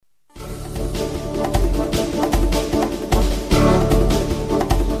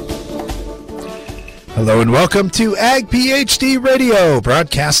Hello and welcome to Ag PhD Radio,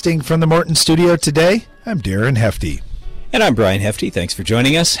 broadcasting from the Morton Studio today. I'm Darren Hefty. And I'm Brian Hefty. Thanks for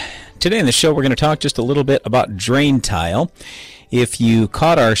joining us. Today in the show, we're going to talk just a little bit about drain tile. If you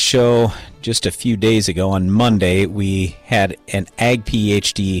caught our show just a few days ago on Monday, we had an Ag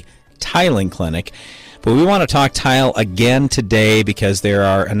PhD tiling clinic. But we want to talk tile again today because there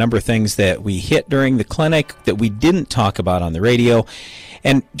are a number of things that we hit during the clinic that we didn't talk about on the radio.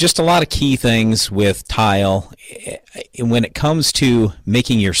 And just a lot of key things with tile when it comes to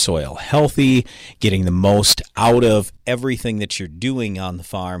making your soil healthy, getting the most out of everything that you're doing on the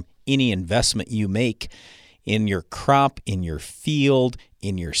farm, any investment you make in your crop, in your field,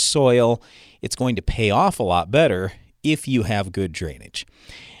 in your soil, it's going to pay off a lot better if you have good drainage.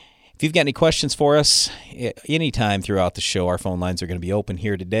 If you've got any questions for us, anytime throughout the show, our phone lines are going to be open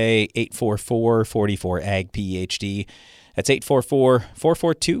here today, 844-44-AG-PHD. That's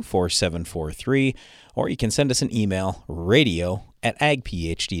 844-442-4743, or you can send us an email,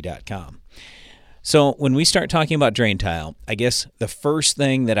 radio@agphd.com. So when we start talking about drain tile, I guess the first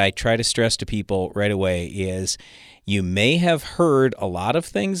thing that I try to stress to people right away is you may have heard a lot of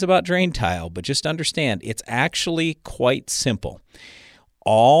things about drain tile, but just understand it's actually quite simple.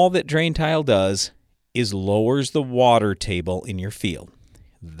 All that drain tile does is lowers the water table in your field.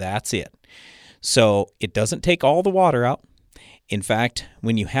 That's it. So it doesn't take all the water out. In fact,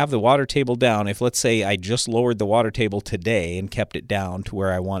 when you have the water table down, if let's say I just lowered the water table today and kept it down to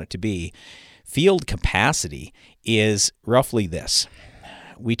where I want it to be, field capacity is roughly this.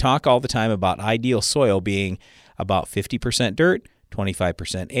 We talk all the time about ideal soil being about 50% dirt,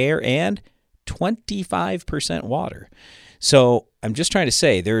 25% air, and 25% water. So I'm just trying to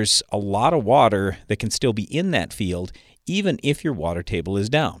say there's a lot of water that can still be in that field even if your water table is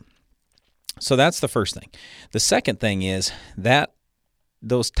down. So that's the first thing. The second thing is that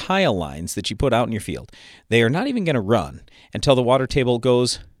those tile lines that you put out in your field, they are not even going to run until the water table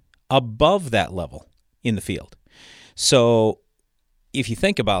goes above that level in the field. So if you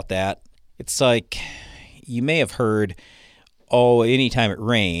think about that, it's like you may have heard, oh, anytime it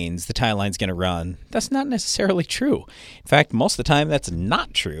rains, the tile line's going to run. That's not necessarily true. In fact, most of the time that's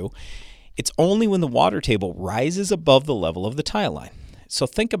not true. It's only when the water table rises above the level of the tile line. So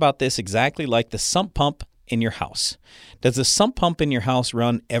think about this exactly like the sump pump in your house. Does the sump pump in your house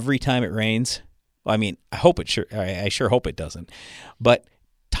run every time it rains? Well, I mean, I sure hope it doesn't. But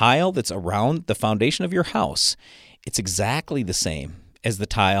tile that's around the foundation of your house, it's exactly the same as the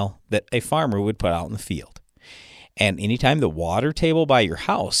tile that a farmer would put out in the field. And anytime the water table by your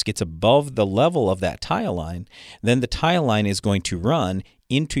house gets above the level of that tile line, then the tile line is going to run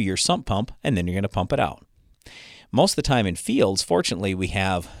into your sump pump, and then you're going to pump it out. Most of the time in fields, fortunately, we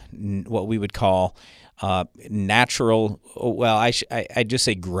have what we would call natural, I just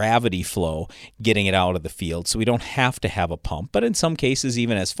say gravity flow getting it out of the field. So we don't have to have a pump. But in some cases,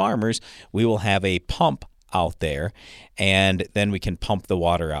 even as farmers, we will have a pump out there, and then we can pump the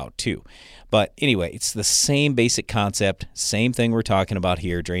water out too. But anyway, it's the same basic concept, same thing we're talking about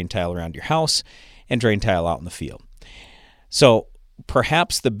here, drain tile around your house and drain tile out in the field. So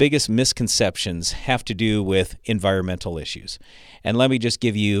perhaps the biggest misconceptions have to do with environmental issues. And let me just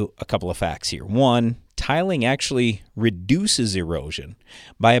give you a couple of facts here. One, tiling actually reduces erosion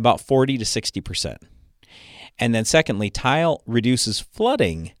by about 40 to 60%. And then secondly, tile reduces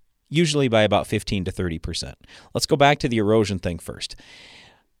flooding usually by about 15 to 30%. Let's go back to the erosion thing first.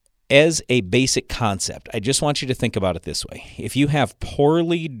 As a basic concept, I just want you to think about it this way. If you have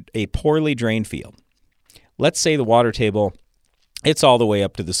a poorly drained field, let's say the water table, it's all the way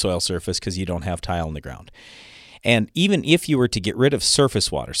up to the soil surface because you don't have tile in the ground. And even if you were to get rid of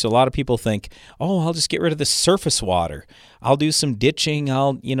surface water, so a lot of people think, oh, I'll just get rid of the surface water. I'll do some ditching.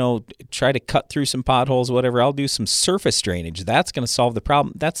 I'll, try to cut through some potholes, whatever. I'll do some surface drainage. That's going to solve the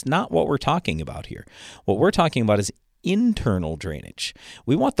problem. That's not what we're talking about here. What we're talking about is internal drainage.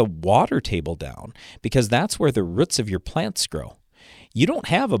 We want the water table down because that's where the roots of your plants grow. You don't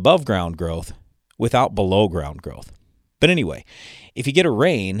have above ground growth without below ground growth. But anyway, if you get a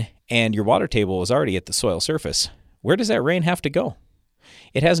rain and your water table is already at the soil surface, where does that rain have to go?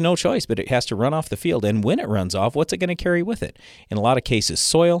 It has no choice, but it has to run off the field. And when it runs off, what's it going to carry with it? In a lot of cases,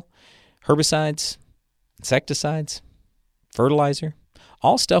 soil, herbicides, insecticides, fertilizer,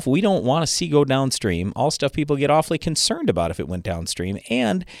 all stuff we don't want to see go downstream, all stuff people get awfully concerned about if it went downstream,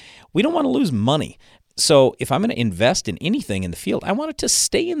 and we don't want to lose money. So if I'm going to invest in anything in the field, I want it to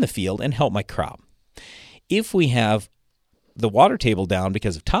stay in the field and help my crop. If we have the water table down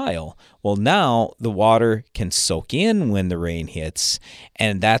because of tile, well, now the water can soak in when the rain hits,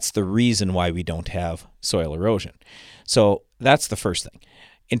 and that's the reason why we don't have soil erosion. So that's the first thing.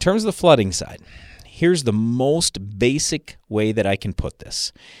 In terms of the flooding side, Here's the most basic way that I can put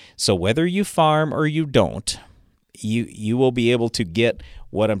this. So whether you farm or you don't, you will be able to get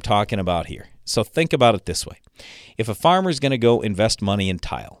what I'm talking about here. So think about it this way. If a farmer is going to go invest money in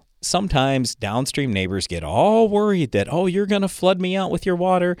tile, sometimes downstream neighbors get all worried that, oh, you're going to flood me out with your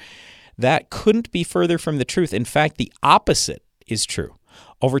water. That couldn't be further from the truth. In fact, the opposite is true.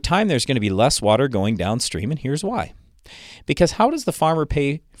 Over time, there's going to be less water going downstream, and here's why. Because how does the farmer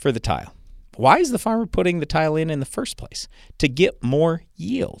pay for the tile? Why is the farmer putting the tile in the first place? To get more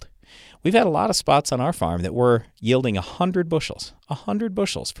yield. We've had a lot of spots on our farm that were yielding 100 bushels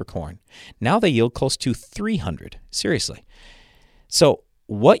for corn. Now they yield close to 300, seriously. So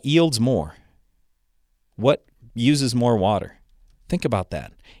what yields more? What uses more water? Think about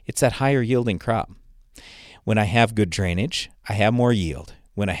that. It's that higher yielding crop. When I have good drainage, I have more yield.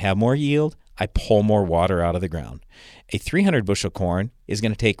 When I have more yield, I pull more water out of the ground. A 300 bushel corn is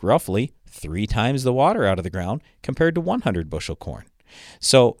going to take roughly 3 times the water out of the ground compared to 100 bushel corn.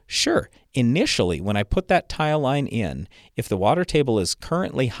 So sure, initially when I put that tile line in, if the water table is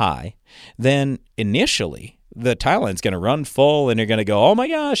currently high, then initially the tile line's going to run full and you're going to go, oh my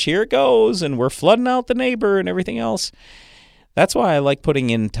gosh, here it goes, and we're flooding out the neighbor and everything else. That's why I like putting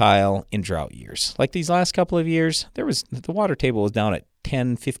in tile in drought years. Like these last couple of years, the water table was down at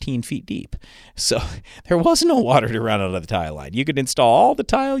 10, 15 feet deep. So there was no water to run out of the tile line. You could install all the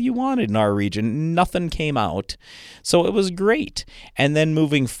tile you wanted in our region. Nothing came out. So it was great. And then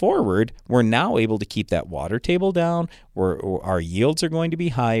moving forward, we're now able to keep that water table down. Our yields are going to be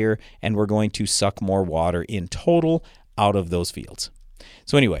higher, and we're going to suck more water in total out of those fields.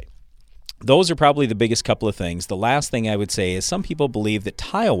 So anyway, those are probably the biggest couple of things. The last thing I would say is some people believe that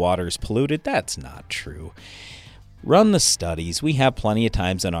tile water is polluted. That's not true. Run the studies. We have plenty of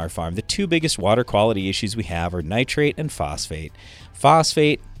times on our farm. The 2 biggest water quality issues we have are nitrate and phosphate.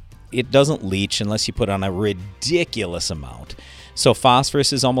 Phosphate, it doesn't leach unless you put on a ridiculous amount. So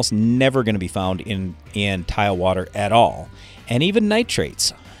phosphorus is almost never going to be found in tile water at all. And even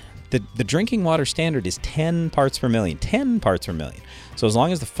nitrates. The drinking water standard is 10 parts per million. 10 parts per million. So as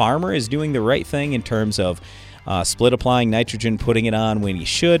long as the farmer is doing the right thing in terms of split applying nitrogen, putting it on when he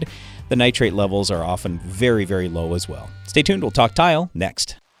should, the nitrate levels are often very, very low as well. Stay tuned. We'll talk tile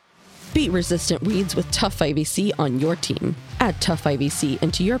next. Beat resistant weeds with Tough IVC on your team. Add Tough IVC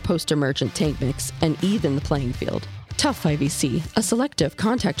into your post-emergent tank mix and even the playing field. Tough IVC, a selective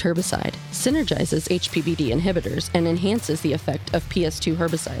contact herbicide, synergizes HPBD inhibitors and enhances the effect of PS2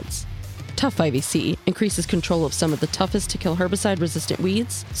 herbicides. Tough IVC increases control of some of the toughest to kill herbicide-resistant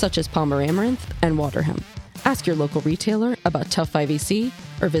weeds, such as Palmer amaranth and water hemp. Ask your local retailer about Tough IVC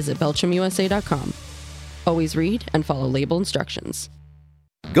or visit BelchamUSA.com. Always read and follow label instructions.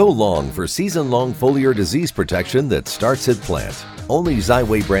 Go long for season-long foliar disease protection that starts at plant. Only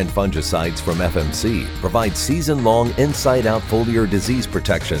Xyway brand fungicides from FMC provide season-long inside-out foliar disease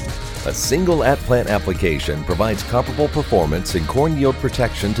protection. A single at-plant application provides comparable performance and corn yield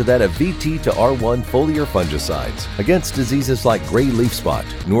protection to that of VT to R1 foliar fungicides against diseases like gray leaf spot,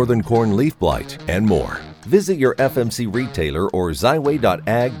 northern corn leaf blight, and more. Visit your FMC retailer or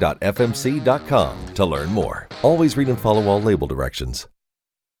xyway.ag.fmc.com to learn more. Always read and follow all label directions.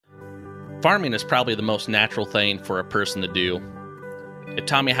 Farming is probably the most natural thing for a person to do. It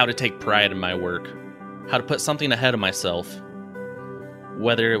taught me how to take pride in my work, how to put something ahead of myself.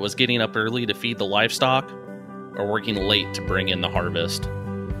 Whether it was getting up early to feed the livestock or working late to bring in the harvest.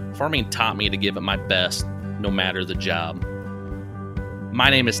 Farming taught me to give it my best, no matter the job. My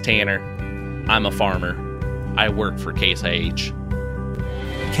name is Tanner. I'm a farmer. I work for Case IH.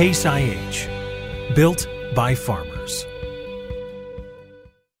 Case IH, built by farmers.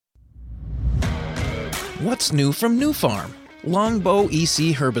 What's new from New Farm? Longbow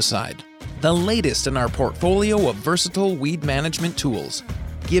EC herbicide, the latest in our portfolio of versatile weed management tools,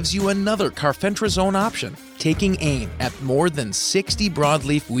 gives you another carfentrazone option, taking aim at more than 60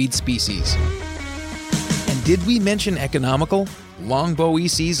 broadleaf weed species. And did we mention economical? Longbow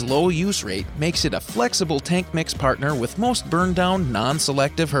EC's low use rate makes it a flexible tank mix partner with most burn-down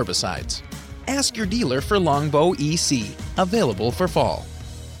non-selective herbicides. Ask your dealer for Longbow EC, available for fall.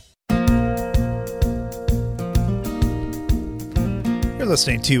 You're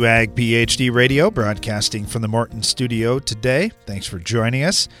listening to Ag PhD Radio, broadcasting from the Morton studio today. Thanks for joining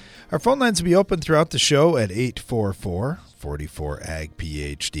us. Our phone lines will be open throughout the show at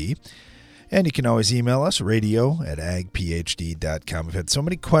 844-44-AG-PhD. And you can always email us, radio@agphd.com. We've had so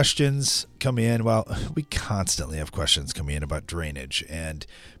many questions come in. Well, we constantly have questions coming in about drainage and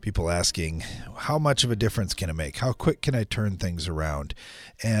people asking how much of a difference can it make? How quick can I turn things around?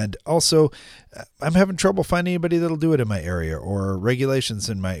 And also, I'm having trouble finding anybody that'll do it in my area, or regulations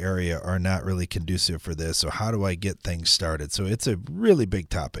in my area are not really conducive for this. So how do I get things started? So it's a really big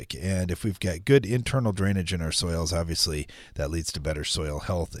topic. And if we've got good internal drainage in our soils, obviously that leads to better soil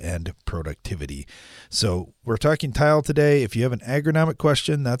health and productivity. So we're talking tile today. If you have an agronomic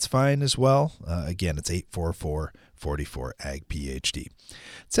question, that's fine as well. Again, it's 844-44-AG-PHD.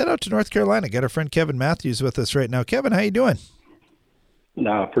 Let's head out to North Carolina. Got our friend Kevin Matthews with us right now. Kevin, how you doing?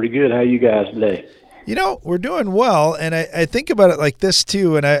 No, pretty good. How you guys today? You know, we're doing well, and I think about it like this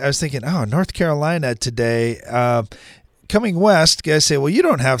too, and I was thinking, North Carolina today, coming west, guys say, well, you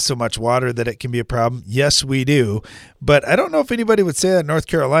don't have so much water that it can be a problem. Yes, we do, but I don't know if anybody would say that in North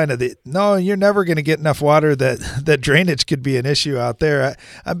Carolina, that, no, you're never going to get enough water that drainage could be an issue out there.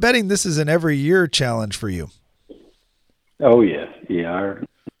 I'm betting this is an every year challenge for you. Oh, yeah. Yeah, our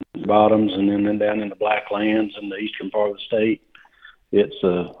bottoms and then down in the Blacklands in the eastern part of the state, it's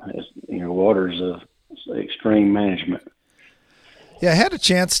water's extreme management. Yeah, I had a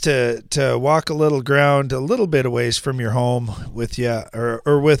chance to walk a little ground a little bit a ways from your home with you,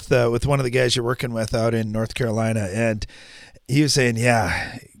 or with one of the guys you're working with out in North Carolina, and he was saying,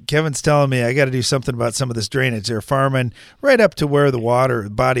 yeah, Kevin's telling me I got to do something about some of this drainage. They're farming right up to where the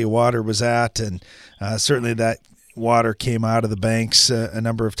body of water was at, and certainly that water came out of the banks a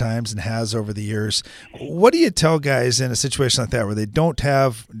number of times and has over the years. What do you tell guys in a situation like that where they don't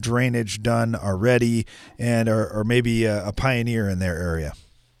have drainage done already and are maybe a pioneer in their area?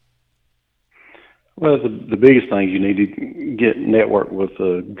 Well, the biggest thing, you need to get networked with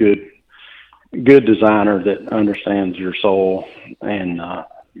a good designer that understands your soil and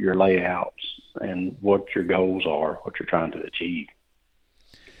your layouts and what your goals are, what you're trying to achieve.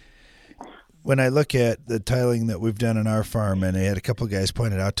 When I look at the tiling that we've done on our farm, and I had a couple of guys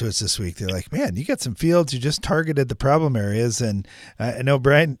pointed out to us this week, they're like, man, you got some fields, you just targeted the problem areas. And I know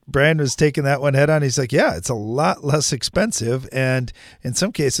Brian was taking that one head on. He's like, yeah, it's a lot less expensive. And in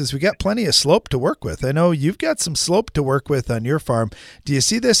some cases, we got plenty of slope to work with. I know you've got some slope to work with on your farm. Do you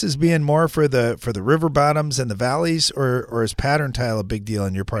see this as being more for the river bottoms and the valleys, or is pattern tile a big deal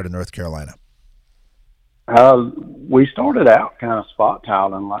in your part of North Carolina? We started out kind of spot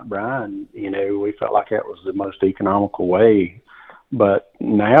tiling like Brian. We felt like that was the most economical way. But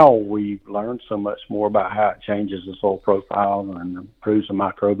now we've learned so much more about how it changes the soil profile and improves the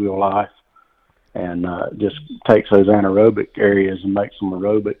microbial life, and just takes those anaerobic areas and makes them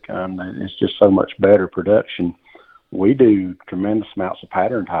aerobic. And it's just so much better production. We do tremendous amounts of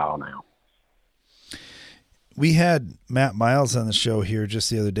pattern tile now. We had Matt Miles on the show here just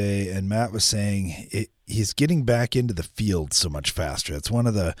the other day, and Matt was saying he's getting back into the field so much faster. It's one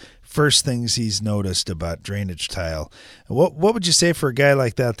of the first things he's noticed about drainage tile. What would you say for a guy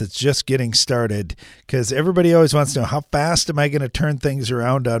like that that's just getting started? Because everybody always wants to know, how fast am I going to turn things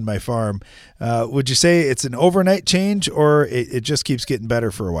around on my farm? Would you say it's an overnight change, or it just keeps getting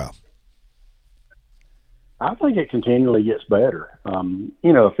better for a while? I think it continually gets better.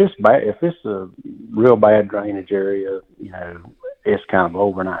 If it's a real bad drainage area, it's kind of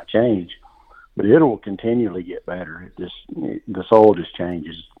overnight change, but it will continually get better. The soil just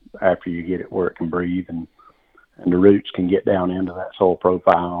changes after you get it where it can breathe, and the roots can get down into that soil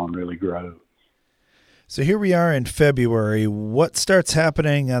profile and really grow. So here we are in February. What starts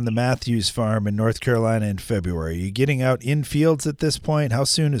happening on the Matthews farm in North Carolina in February? Are you getting out in fields at this point? How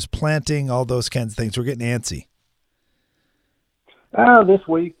soon is planting? All those kinds of things. We're getting antsy. This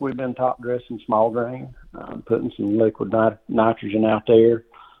week we've been top dressing small grain, putting some liquid nitrogen out there,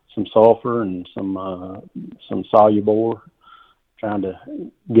 some sulfur and some soluble, trying to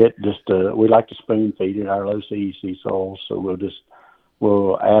get we like to spoon feed it our low CEC soils, so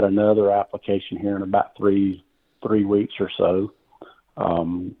we'll add another application here in about three weeks or so.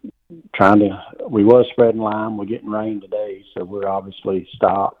 We was spreading lime. We're getting rain today, so we're obviously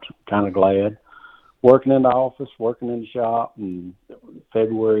stopped. Kind of glad. Working in the office, working in the shop, and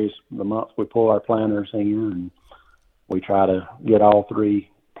February is the month we pull our planters in, and we try to get all three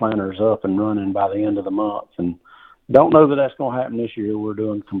planters up and running by the end of the month. And don't know that that's going to happen this year. We're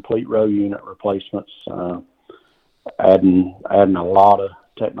doing complete row unit replacements, adding a lot of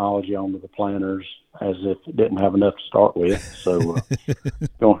technology onto the planters as if it didn't have enough to start with. So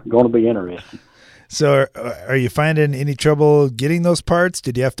going to be interesting. So are you finding any trouble getting those parts?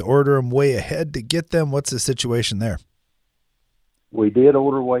 Did you have to order them way ahead to get them? What's the situation there? We did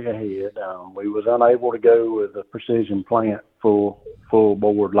order way ahead. We was unable to go with the precision plant full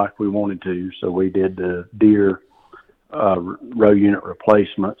board like we wanted to, so we did the Deere row unit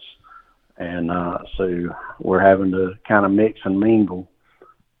replacements, and so we're having to kind of mix and mingle.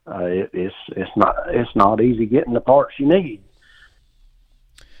 It's not easy getting the parts you need.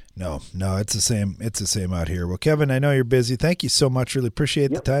 No, it's the same. It's the same out here. Well, Kevin, I know you're busy. Thank you so much. Really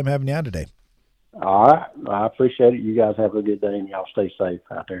appreciate the time having you on today. All right. I appreciate it. You guys have a good day, and y'all stay safe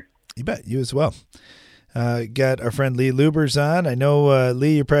out there. You bet. You as well. Got our friend Lee Lubers on. I know,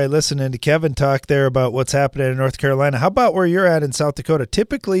 Lee, you're probably listening to Kevin talk there about what's happening in North Carolina. How about where you're at in South Dakota?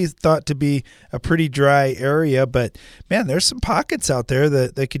 Typically thought to be a pretty dry area, but, man, there's some pockets out there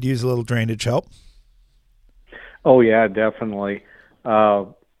that could use a little drainage help. Oh, yeah, definitely.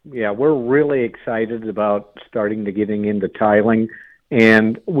 Yeah, we're really excited about starting to getting into tiling,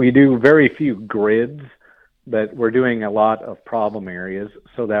 and we do very few grids, but we're doing a lot of problem areas,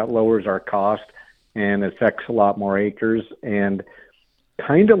 so that lowers our cost and affects a lot more acres, and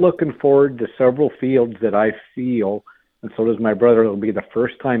kind of looking forward to several fields that I feel, and so does my brother, it'll be the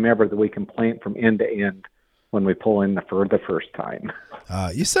first time ever that we can plant from end to end when we pull in for the first time.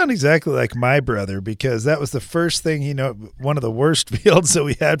 You sound exactly like my brother, because that was the first thing, one of the worst fields that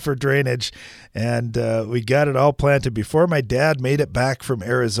we had for drainage, and we got it all planted before my dad made it back from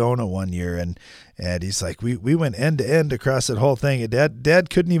Arizona one year, and he's like, we went end to end across that whole thing, and Dad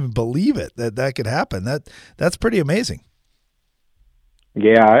couldn't even believe it that could happen. That's pretty amazing.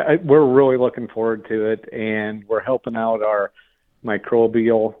 Yeah, we're really looking forward to it, and we're helping out our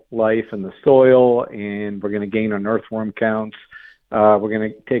microbial life in the soil, and we're going to gain on earthworm counts. We're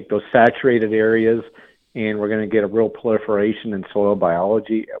going to take those saturated areas, and we're going to get a real proliferation in soil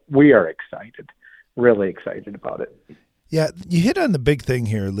biology. We are excited, really excited about it. Yeah, you hit on the big thing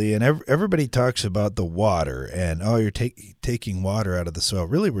here, Lee, and everybody talks about the water and, you're taking water out of the soil.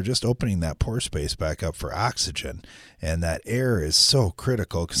 Really, we're just opening that pore space back up for oxygen, and that air is so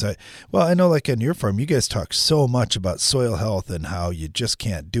critical because I know like on your farm, you guys talk so much about soil health and how you just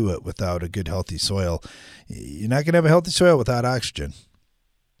can't do it without a good, healthy soil. You're not going to have a healthy soil without oxygen.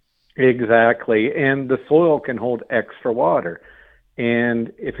 Exactly, and the soil can hold extra water,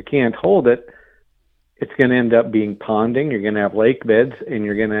 and if it can't hold it, it's going to end up being ponding. You're going to have lake beds, and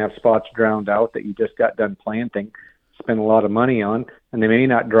you're going to have spots drowned out that you just got done planting, spent a lot of money on, and they may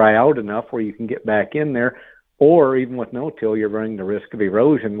not dry out enough where you can get back in there. Or even with no-till, you're running the risk of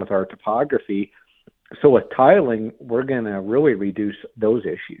erosion with our topography. So with tiling, we're going to really reduce those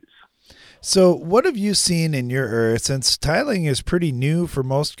issues. So what have you seen in your area, since tiling is pretty new for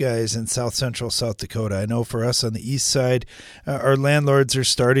most guys in south central South Dakota? I know for us on the east side, our landlords are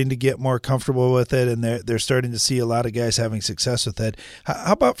starting to get more comfortable with it, and they're starting to see a lot of guys having success with it.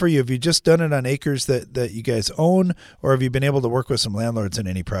 How about for you? Have you just done it on acres that you guys own, or have you been able to work with some landlords in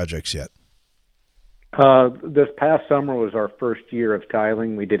any projects yet? This past summer was our first year of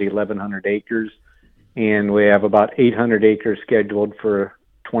tiling. We did 1,100 acres, and we have about 800 acres scheduled for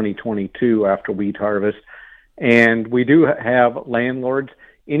 2022 after wheat harvest. And we do have landlords.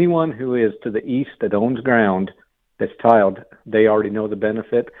 Anyone who is to the east that owns ground that's tiled, they already know the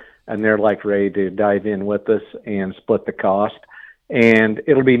benefit, and they're like ready to dive in with us and split the cost. And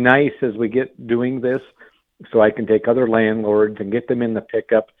it'll be nice as we get doing this, so I can take other landlords and get them in the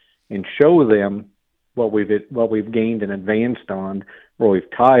pickup and show them what we've gained and advanced on where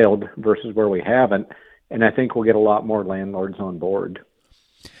we've tiled versus where we haven't. And I think we'll get a lot more landlords on board.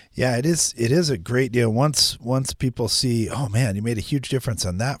 Yeah, it is a great deal. Once people see, oh man, you made a huge difference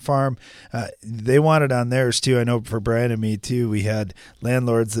on that farm, they want it on theirs too. I know for Brian and me too, we had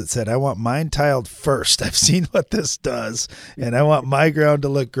landlords that said, I want mine tiled first. I've seen what this does, and I want my ground to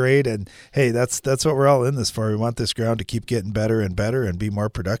look great. And hey, that's what we're all in this for. We want this ground to keep getting better and better and be more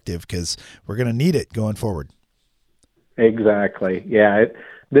productive, because we're going to need it going forward. Exactly. Yeah,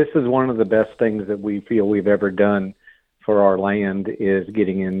 this is one of the best things that we feel we've ever done for our land, is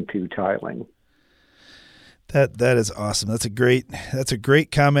getting into tiling. That is awesome. That's a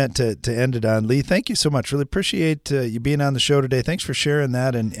great comment to end it on. Lee, thank you so much. Really appreciate you being on the show today. Thanks for sharing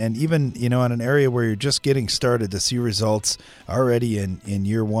that. And even, on an area where you're just getting started, to see results already in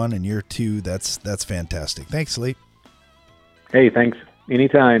year 1 and year 2, that's fantastic. Thanks, Lee. Hey, thanks.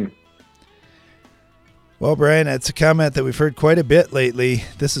 Anytime. Well, Brian, it's a comment that we've heard quite a bit lately.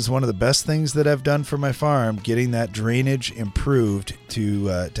 This is one of the best things that I've done for my farm, getting that drainage improved to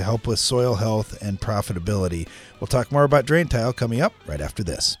help with soil health and profitability. We'll talk more about drain tile coming up right after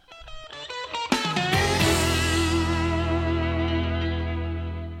this.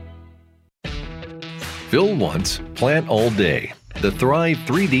 Fill once, plant all day. The Thrive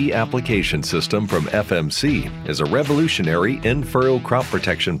 3D application system from FMC is a revolutionary in-furrow crop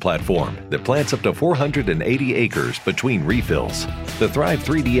protection platform that plants up to 480 acres between refills. The Thrive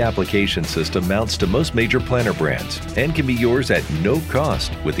 3D application system mounts to most major planter brands and can be yours at no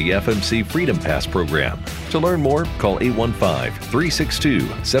cost with the FMC Freedom Pass program. To learn more, call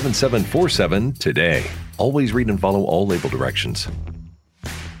 815-362-7747 today. Always read and follow all label directions.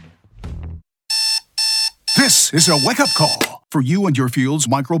 This is a wake-up call for you and your field's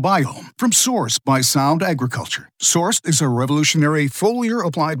microbiome from Source by Sound Agriculture. Source is a revolutionary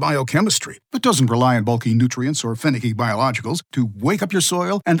foliar-applied biochemistry that doesn't rely on bulky nutrients or finicky biologicals to wake up your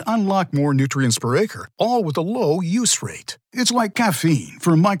soil and unlock more nutrients per acre, all with a low use rate. It's like caffeine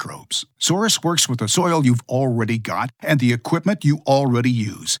for microbes. Source works with the soil you've already got and the equipment you already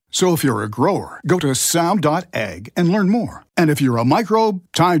use. So if you're a grower, go to sound.ag and learn more. And if you're a microbe,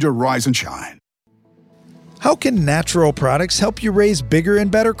 time to rise and shine. How can natural products help you raise bigger and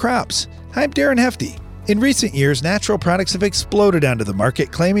better crops? I'm Darren Hefty. In recent years, natural products have exploded onto the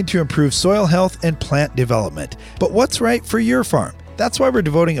market, claiming to improve soil health and plant development. But what's right for your farm? That's why we're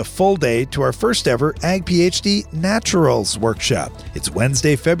devoting a full day to our first ever Ag PhD Naturals Workshop. It's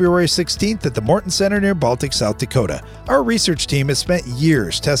Wednesday, February 16th at the Morton Center near Baltic, South Dakota. Our research team has spent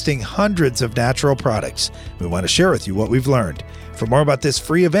years testing hundreds of natural products. We want to share with you what we've learned. For more about this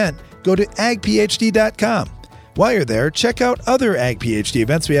free event, go to agphd.com. While you're there, check out other Ag PhD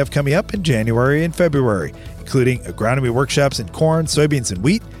events we have coming up in January and February, including agronomy workshops in corn, soybeans, and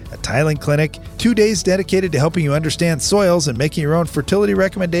wheat, a tiling clinic, 2 days dedicated to helping you understand soils and making your own fertility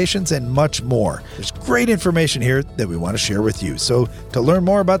recommendations, and much more. There's great information here that we want to share with you. So to learn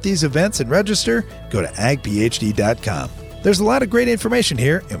more about these events and register, go to agphd.com. There's a lot of great information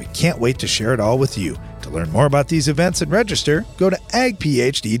here, and we can't wait to share it all with you. To learn more about these events and register, go to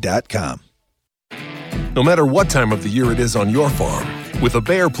agphd.com. No matter what time of the year it is on your farm, with the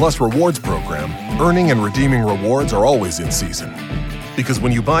Bayer Plus Rewards program, earning and redeeming rewards are always in season. Because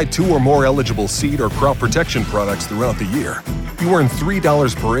when you buy 2 or more eligible seed or crop protection products throughout the year, you earn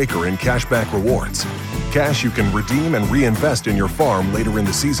 $3 per acre in cashback rewards. Cash you can redeem and reinvest in your farm later in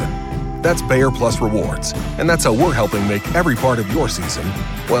the season. That's Bayer Plus Rewards, and that's how we're helping make every part of your season,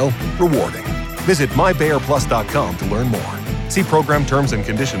 well, rewarding. Visit mybayerplus.com to learn more. See program terms and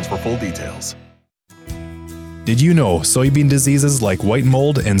conditions for full details. Did you know soybean diseases like white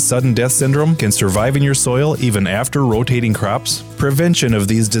mold and sudden death syndrome can survive in your soil even after rotating crops? Prevention of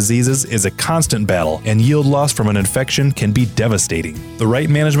these diseases is a constant battle, and yield loss from an infection can be devastating. The right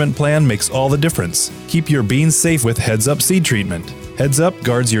management plan makes all the difference. Keep your beans safe with Heads Up seed treatment. Heads Up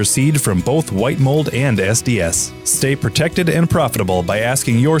guards your seed from both white mold and SDS. Stay protected and profitable by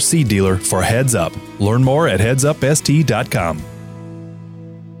asking your seed dealer for Heads Up. Learn more at headsupst.com.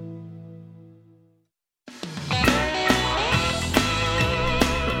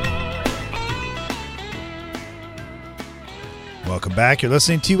 Welcome back. You're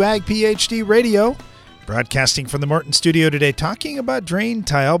listening to Ag PhD Radio, broadcasting from the Morton studio today, talking about drain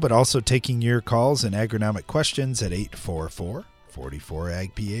tile, but also taking your calls and agronomic questions at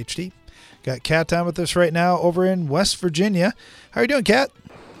 844-44-AG-PhD. Got Kat on with us right now over in West Virginia. How are you doing, Kat?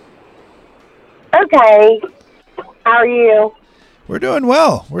 Okay. How are you? We're doing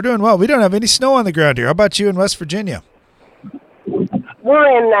well. We don't have any snow on the ground here. How about you in West Virginia?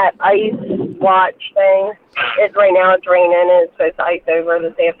 We're in that ice watch thing. Right now it's raining and it's supposed to ice over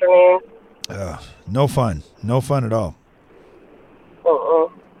this afternoon. No fun. No fun at all. Uh-uh.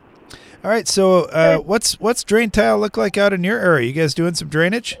 All right, so what's drain tile look like out in your area? You guys doing some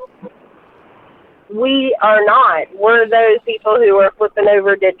drainage? We are not. We're those people who are flipping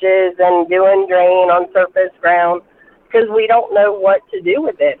over ditches and doing drain on surface ground because we don't know what to do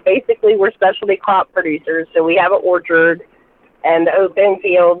with it. Basically, we're specialty crop producers, so we have an orchard and open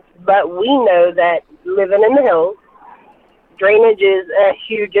fields, but we know that living in the hills, drainage is a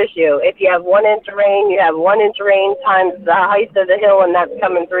huge issue. If you have 1 inch of rain, you have 1 inch of rain times the height of the hill, and that's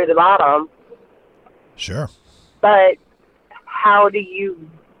coming through the bottom. Sure. But how do you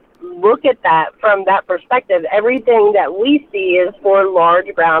look at that from that perspective? Everything that we see is for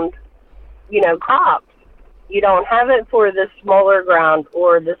large ground, crops. You don't have it for the smaller ground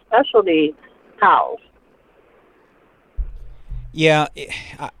or the specialty tiles. Yeah,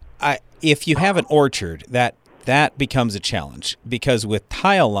 if you have an orchard, that becomes a challenge because with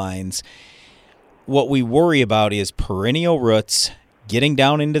tile lines, what we worry about is perennial roots getting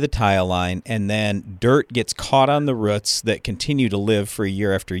down into the tile line, and then dirt gets caught on the roots that continue to live for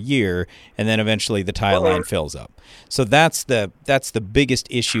year after year, and then eventually the tile line fills up. So that's the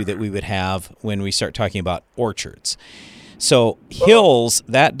biggest issue that we would have when we start talking about orchards. So hills,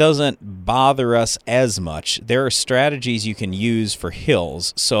 that doesn't bother us as much. There are strategies you can use for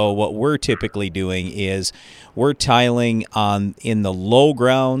hills. So what we're typically doing is we're tiling in the low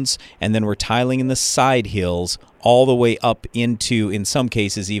grounds, and then we're tiling in the side hills all the way up into, in some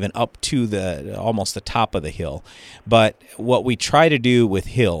cases, even up to almost the top of the hill. But what we try to do with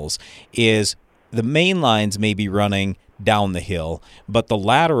hills is the main lines may be running down the hill, but the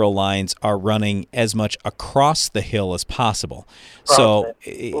lateral lines are running as much across the hill as possible. So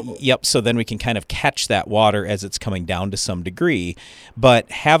then we can kind of catch that water as it's coming down to some degree.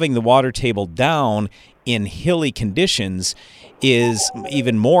 But having the water table down in hilly conditions is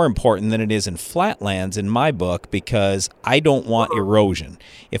even more important than it is in flatlands in my book, because I don't want erosion.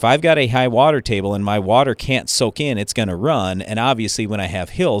 If I've got a high water table and my water can't soak in, it's going to run, and obviously when I have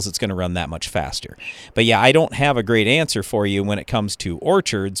hills, it's going to run that much faster. But yeah, I don't have a great answer for you when it comes to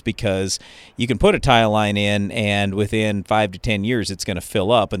orchards, because you can put a tile line in and within 5 to 10 years it's going to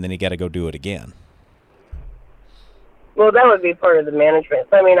fill up, and then you got to go do it again. Well, that would be part of the management.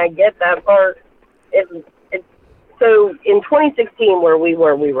 So, I mean, I get that part. So in 2016, where we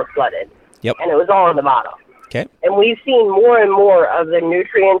were flooded. Yep. And it was all on the bottom. Okay. And we've seen more and more of the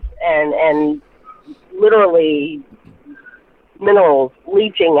nutrients and literally minerals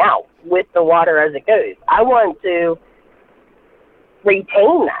leaching out with the water as it goes. I want to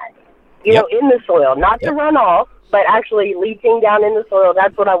retain that, you know, in the soil, not to run off, but actually leaching down in the soil.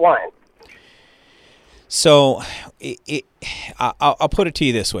 That's what I want. So I'll put it to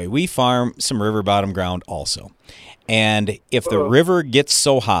you this way. We farm some river bottom ground also. And if the river gets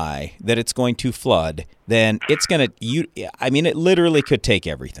so high that it's going to flood, then it's going to, it literally could take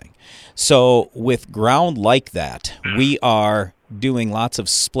everything. So with ground like that, we are doing lots of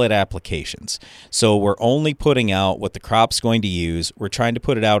split applications. So we're only putting out what the crop's going to use. We're trying to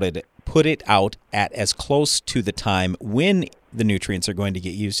put it out at as close to the time when the nutrients are going to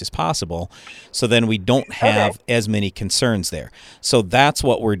get used as possible, so then we don't have as many concerns there. So that's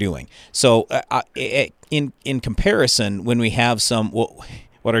what we're doing. So in comparison, when we have some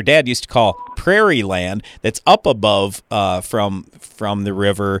what our dad used to call prairie land that's up above from the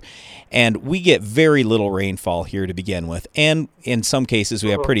river, and we get very little rainfall here to begin with, and in some cases we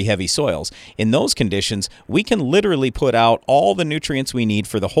have pretty heavy soils. In those conditions, we can literally put out all the nutrients we need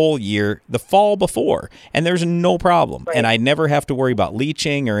for the whole year the fall before, and there's no problem. And I never have to worry about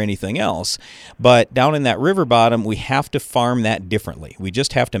leaching or anything else. But down in that river bottom, we have to farm that differently. We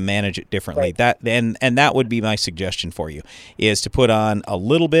just have to manage it differently. And that would be my suggestion for you, is to put on a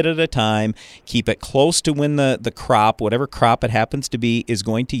little bit at a time, keep it close to when the crop, whatever crop it happens to be, is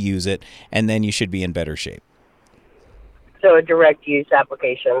going to use it, and then you should be in better shape. So a direct use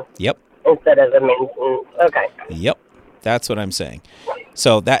application. Yep. Instead of a maintenance. Okay. Yep. That's what I'm saying.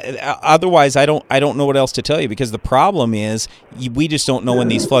 So that otherwise, I don't know what else to tell you, because the problem is we just don't know when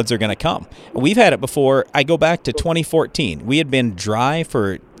these floods are going to come. We've had it before. I go back to 2014. We had been dry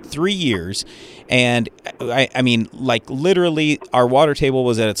for 3 years, and I mean, like literally our water table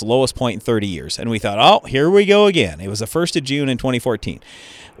was at its lowest point in 30 years, and we thought, oh, here we go again. It was the 1st of June in 2014.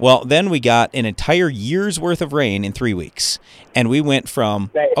 Well, then we got an entire year's worth of rain in 3 weeks, and we went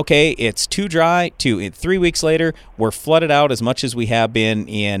from, okay, it's too dry, to 3 weeks later, we're flooded out as much as we have been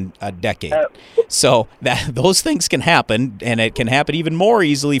in a decade. So those things can happen, and it can happen even more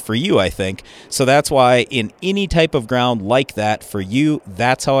easily for you, I think. So that's why in any type of ground like that for you,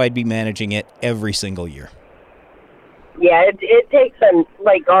 that's how I'd be managing it every single year. Yeah, it takes,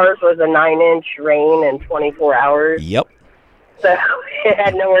 like ours was a 9-inch rain in 24 hours. Yep. So it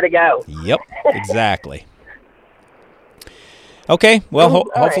had nowhere to go. Yep, exactly. Okay, well,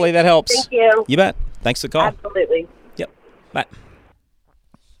 hopefully that helps. Thank you. You bet. Thanks for the call. Absolutely. Yep. Bye.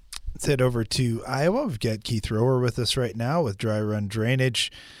 Let's head over to Iowa. We've got Keith Rower with us right now with Dry Run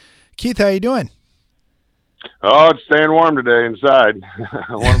Drainage. Keith, how you doing? Oh, it's staying warm today inside.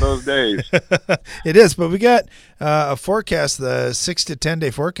 One of those days. It is, but we got a forecast. The 6 to 10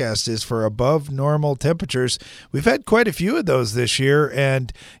 day forecast is for above normal temperatures. We've had quite a few of those this year,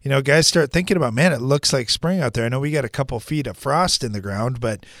 and guys start thinking about, man, it looks like spring out there. I know we got a couple feet of frost in the ground,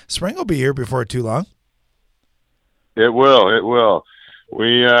 but spring will be here before too long. It will.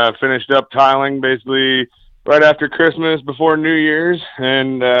 We finished up tiling basically right after Christmas, before New Year's,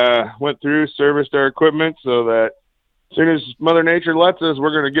 and went through, serviced our equipment so that as soon as Mother Nature lets us,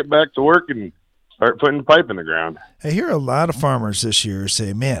 we're going to get back to work and start putting the pipe in the ground. I hear a lot of farmers this year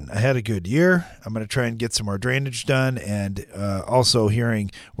say, man, I had a good year. I'm going to try and get some more drainage done. And also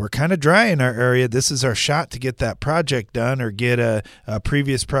hearing we're kind of dry in our area. This is our shot to get that project done or get a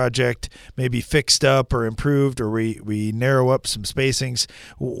previous project maybe fixed up or improved, or we narrow up some spacings.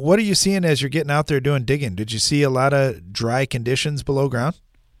 What are you seeing as you're getting out there doing digging? Did you see a lot of dry conditions below ground?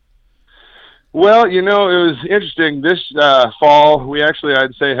 Well, it was interesting. This fall, we actually,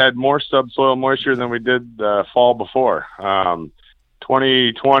 I'd say, had more subsoil moisture than we did the fall before.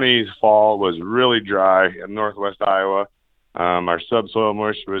 2020's fall was really dry in northwest Iowa. Our subsoil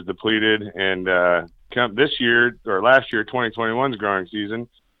moisture was depleted, and this year, or last year, 2021's growing season,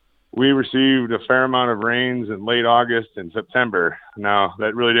 we received a fair amount of rains in late August and September. Now,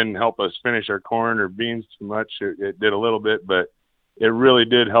 that really didn't help us finish our corn or beans too much. It did a little bit, but it really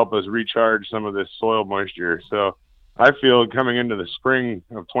did help us recharge some of this soil moisture. So I feel coming into the spring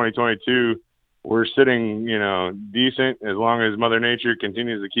of 2022, we're sitting, decent. As long as Mother Nature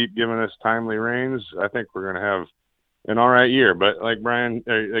continues to keep giving us timely rains, I think we're going to have an all right year. But like Brian,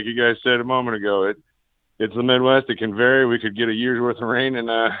 like you guys said a moment ago, it's the Midwest. It can vary. We could get a year's worth of rain in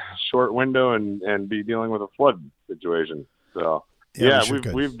a short window and be dealing with a flood situation. So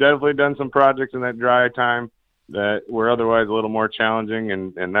we've definitely done some projects in that dry time that were otherwise a little more challenging,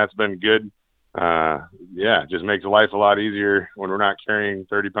 and that's been good. Just makes life a lot easier when we're not carrying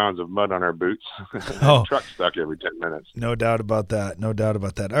 30 pounds of mud on our boots. Truck stuck every 10 minutes. No doubt about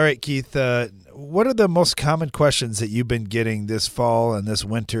that. All right, Keith, what are the most common questions that you've been getting this fall and this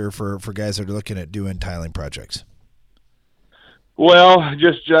winter for guys that are looking at doing tiling projects? Well,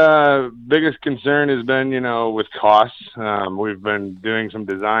 just biggest concern has been, with costs. We've been doing some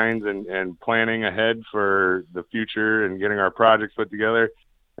designs and planning ahead for the future and getting our projects put together,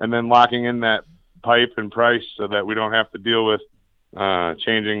 and then locking in that pipe and price so that we don't have to deal with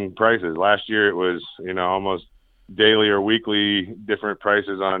changing prices. Last year it was, almost daily or weekly different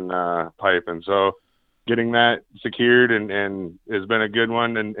prices on pipe. And so getting that secured and has been a good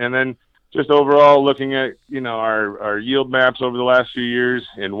one. And then just overall looking at, our yield maps over the last few years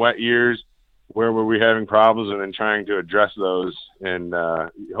in wet years, where were we having problems, and then trying to address those and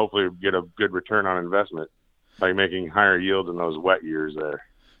hopefully get a good return on investment by making higher yields in those wet years there.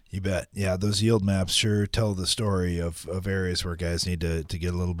 You bet. Yeah, those yield maps sure tell the story of areas where guys need to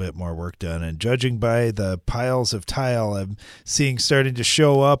get a little bit more work done. And judging by the piles of tile I'm seeing starting to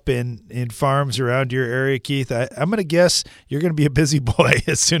show up in farms around your area, Keith, I'm going to guess you're going to be a busy boy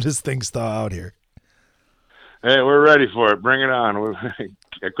as soon as things thaw out here. Hey, we're ready for it. Bring it on.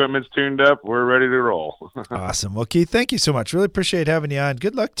 Equipment's tuned up. We're ready to roll. Awesome. Well, Keith, thank you so much. Really appreciate having you on.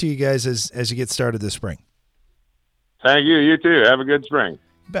 Good luck to you guys as you get started this spring. Thank you. You too. Have a good spring.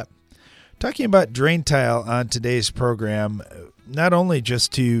 Bet. Talking about drain tile on today's program, not only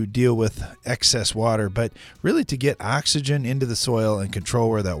just to deal with excess water, but really to get oxygen into the soil and control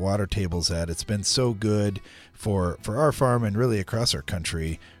where that water table's at. It's been so good for our farm and really across our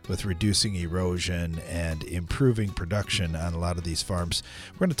country with reducing erosion and improving production on a lot of these farms.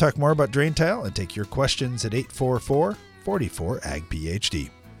 We're going to talk more about drain tile and take your questions at 844-44-AG-PHD.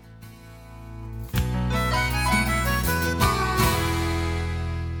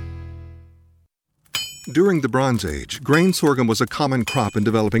 During the Bronze Age, grain sorghum was a common crop in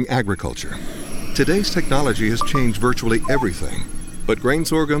developing agriculture. Today's technology has changed virtually everything, but grain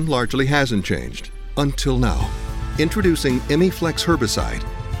sorghum largely hasn't changed. Until now. Introducing Emiflex herbicide.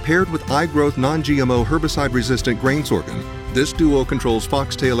 Paired with iGrowth non-GMO herbicide-resistant grain sorghum, this duo controls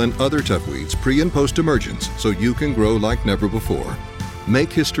foxtail and other tough weeds pre- and post-emergence so you can grow like never before.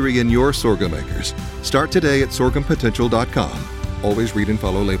 Make history in your sorghum acres. Start today at sorghumpotential.com. Always read and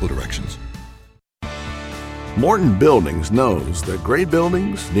follow label directions. Morton Buildings knows that great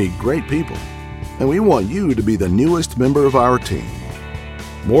buildings need great people, and we want you to be the newest member of our team.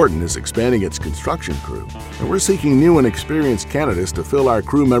 Morton is expanding its construction crew, and we're seeking new and experienced candidates to fill our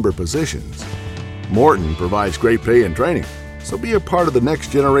crew member positions. Morton provides great pay and training, so be a part of the next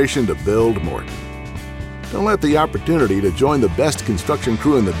generation to build Morton. Don't let the opportunity to join the best construction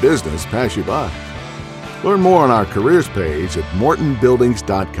crew in the business pass you by. Learn more on our careers page at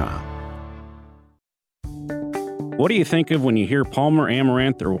mortonbuildings.com. What do you think of when you hear Palmer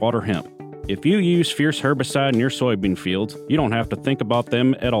Amaranth or water hemp? If you use Fierce herbicide in your soybean fields, you don't have to think about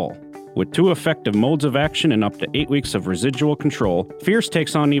them at all. With 2 effective modes of action and up to 8 weeks of residual control, Fierce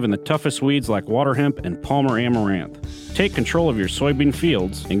takes on even the toughest weeds like water hemp and Palmer Amaranth. Take control of your soybean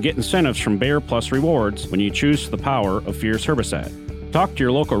fields and get incentives from Bayer Plus Rewards when you choose the power of Fierce herbicide. Talk to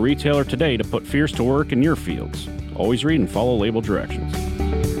your local retailer today to put Fierce to work in your fields. Always read and follow label directions.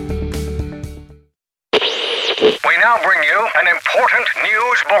 We now bring you an important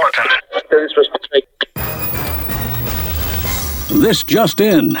news bulletin. This just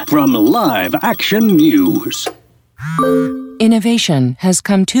in from Live Action News. Innovation has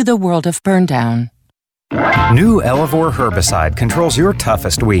come to the world of burndown. New Elevore herbicide controls your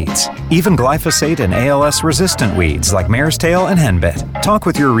toughest weeds, even glyphosate and ALS-resistant weeds like mare's tail and henbit. Talk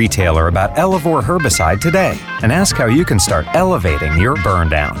with your retailer about Elevore herbicide today and ask how you can start elevating your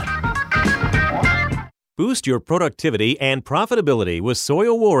burndown. Boost your productivity and profitability with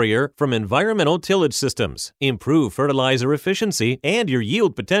Soil Warrior from Environmental Tillage Systems. Improve fertilizer efficiency and your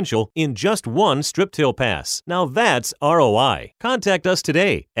yield potential in just one strip till pass. Now that's ROI. Contact us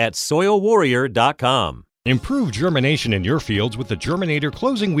today at soilwarrior.com. Improve germination in your fields with the Germinator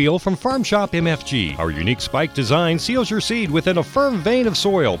Closing Wheel from Farm Shop MFG. Our unique spike design seals your seed within a firm vein of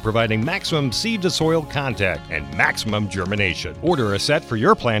soil, providing maximum seed-to-soil contact and maximum germination. Order a set for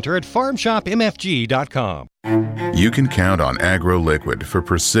your planter at farmshopmfg.com. You can count on AgroLiquid for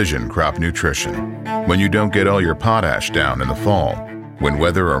precision crop nutrition. When you don't get all your potash down in the fall, when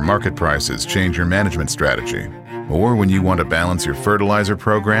weather or market prices change your management strategy, or when you want to balance your fertilizer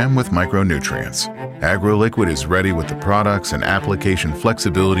program with micronutrients, AgroLiquid is ready with the products and application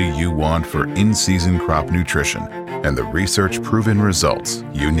flexibility you want for in-season crop nutrition and the research-proven results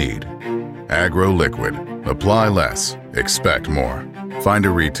you need. AgroLiquid. Apply less. Expect more. Find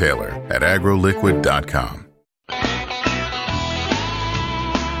a retailer at agroliquid.com.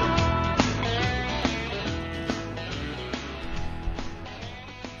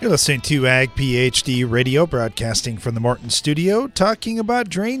 You're listening to Ag PhD Radio, broadcasting from the Morton studio, talking about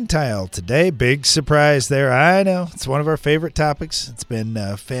drain tile today. Big surprise there. I know. It's one of our favorite topics. It's been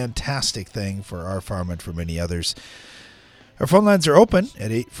a fantastic thing for our farm and for many others. Our phone lines are open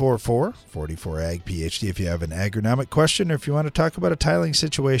at 844-44-AG-PhD if you have an agronomic question or if you want to talk about a tiling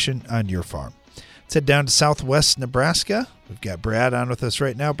situation on your farm. Let's head down to southwest Nebraska. We've got Brad on with us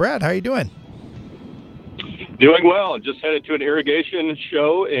right now. Brad, how are you doing? Doing well. Just headed to an irrigation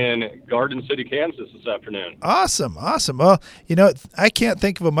show in Garden City, Kansas this afternoon. Awesome. Well, you know, I can't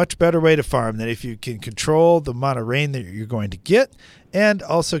think of a much better way to farm than if you can control the amount of rain that you're going to get and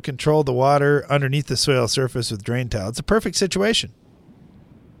also control the water underneath the soil surface with drain tile. It's a perfect situation.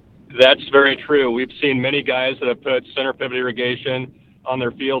 That's very true. We've seen many guys that have put center pivot irrigation on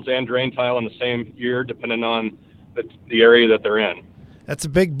their fields and drain tile in the same year, depending on the area that they're in. That's a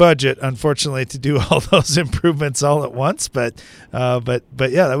big budget, unfortunately, to do all those improvements all at once. But yeah,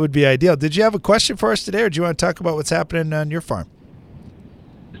 that would be ideal. Did you have a question for us today, or do you want to talk about what's happening on your farm?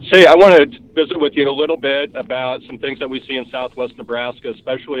 Say, I want to visit with you a little bit about some things that we see in southwest Nebraska,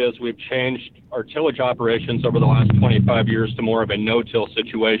 especially as we've changed our tillage operations over the last 25 years to more of a no-till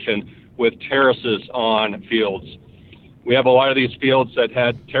situation with terraces on fields. We have a lot of these fields that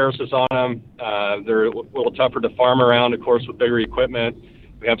had terraces on them. They're a little tougher to farm around, of course, with bigger equipment.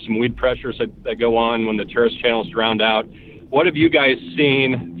 We have some weed pressures that go on when the terrace channel is drowned out. What have you guys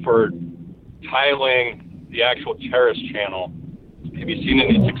seen for tiling the actual terrace channel? Have you seen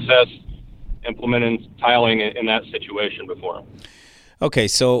any success implementing tiling in that situation before? Okay,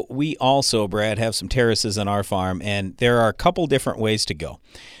 so we also, Brad, have some terraces on our farm, and there are a couple different ways to go.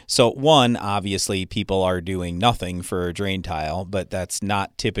 So one, obviously, people are doing nothing for drain tile, but that's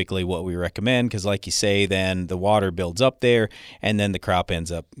not typically what we recommend because, like you say, then the water builds up there, and then the crop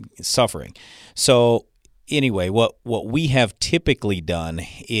ends up suffering. So anyway, what we have typically done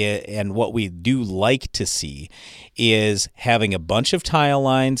and what we do like to see is having a bunch of tile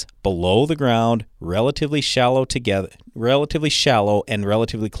lines below the ground, relatively shallow and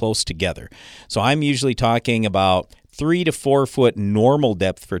relatively close together. So I'm usually talking about 3 to 4 foot normal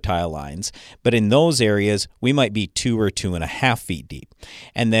depth for tile lines, but in those areas we might be 2 or 2.5 feet deep.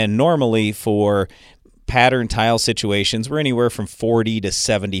 And then normally for pattern tile situations, we're anywhere from 40 to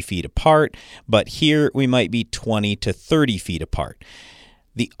 70 feet apart, but here we might be 20 to 30 feet apart.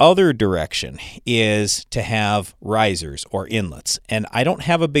 The other direction is to have risers or inlets, and I don't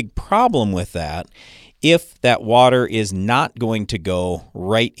have a big problem with that if that water is not going to go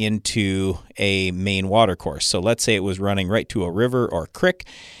right into a main water course. So let's say it was running right to a river or a creek,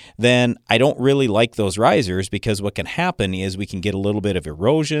 then I don't really like those risers because what can happen is we can get a little bit of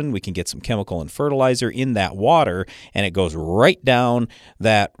erosion, we can get some chemical and fertilizer in that water, and it goes right down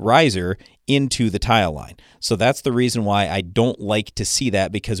that riser into the tile line. So that's the reason why I don't like to see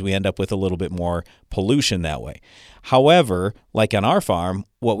that, because we end up with a little bit more pollution that way. However, like on our farm,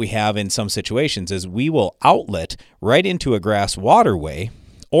 what we have in some situations is we will outlet right into a grass waterway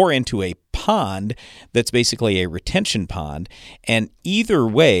or into a pond that's basically a retention pond. And either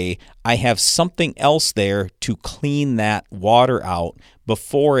way, I have something else there to clean that water out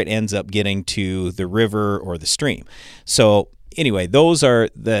before it ends up getting to the river or the stream. So anyway, those are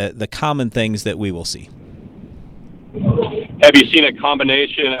the common things that we will see. Have you seen a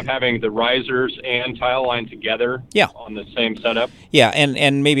combination of having the risers and tile line together on the same setup? Yeah,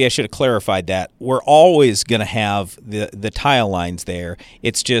 and maybe I should have clarified that. We're always going to have the tile lines there.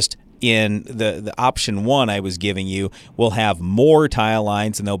 It's just in the option 1 I was giving you, we'll have more tile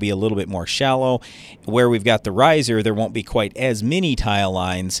lines and they'll be a little bit more shallow. Where we've got the riser, there won't be quite as many tile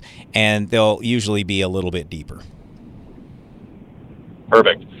lines, and they'll usually be a little bit deeper.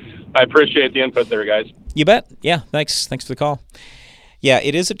 Perfect. I appreciate the input there, guys. You bet. Yeah, thanks for the call. Yeah,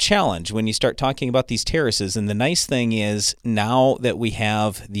 it is a challenge when you start talking about these terraces, and the nice thing is now that we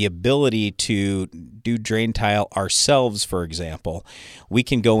have the ability to do drain tile ourselves, for example, we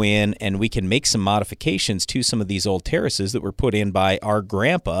can go in and we can make some modifications to some of these old terraces that were put in by our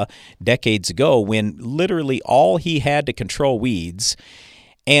grandpa decades ago, when literally all he had to control weeds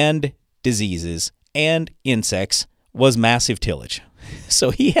and diseases and insects was massive tillage. So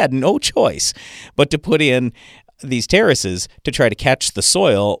he had no choice but to put in these terraces to try to catch the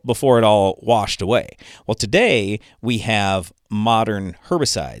soil before it all washed away. Well, today we have modern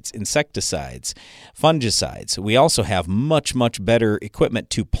herbicides, insecticides, fungicides. We also have much, much better equipment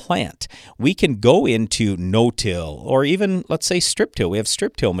to plant. We can go into no-till or even, let's say, strip-till. We have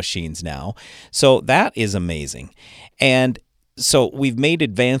strip-till machines now. So that is amazing. And so we've made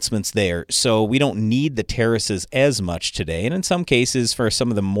advancements there, so we don't need the terraces as much today. And in some cases, for some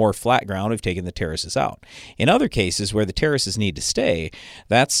of the more flat ground, we've taken the terraces out. In other cases where the terraces need to stay,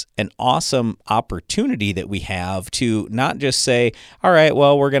 that's an awesome opportunity that we have to not just say, all right,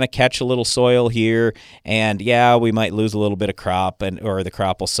 well, we're going to catch a little soil here, and yeah, we might lose a little bit of crop, or the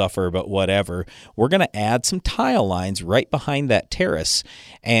crop will suffer, but whatever. We're going to add some tile lines right behind that terrace,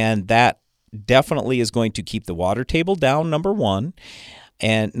 and that definitely is going to keep the water table down, number 1.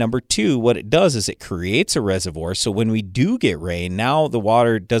 And number 2, what it does is it creates a reservoir. So when we do get rain, now the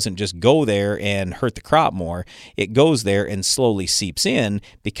water doesn't just go there and hurt the crop more. It goes there and slowly seeps in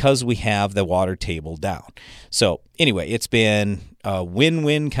because we have the water table down. So anyway, it's been a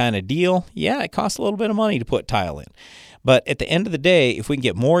win-win kind of deal. Yeah, it costs a little bit of money to put tile in. But at the end of the day, if we can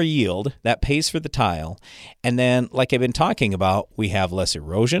get more yield, that pays for the tile. And then, like I've been talking about, we have less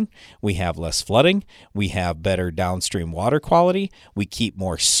erosion, we have less flooding, we have better downstream water quality, we keep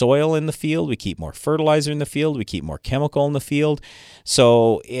more soil in the field, we keep more fertilizer in the field, we keep more chemical in the field.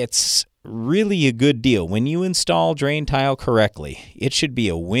 So it's really a good deal. When you install drain tile correctly, it should be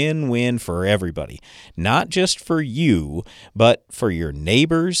a win-win for everybody. Not just for you, but for your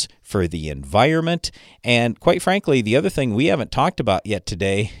neighbors, for the environment, and quite frankly, the other thing we haven't talked about yet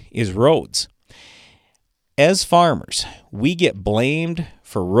today is roads. As farmers, we get blamed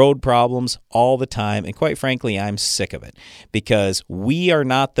for road problems all the time, and quite frankly, I'm sick of it because we are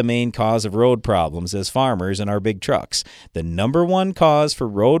not the main cause of road problems as farmers in our big trucks. The number 1 cause for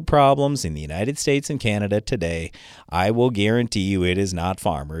road problems in the United States and Canada today, I will guarantee you it is not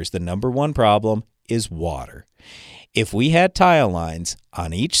farmers. The number 1 problem is water. If we had tile lines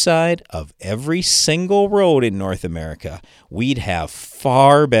on each side of every single road in North America, we'd have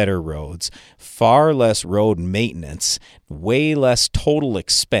far better roads, far less road maintenance, way less total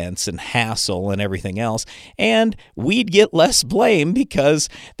expense and hassle and everything else, and we'd get less blame because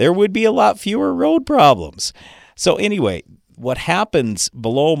there would be a lot fewer road problems. So anyway, what happens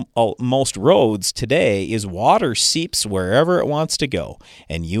below most roads today is water seeps wherever it wants to go.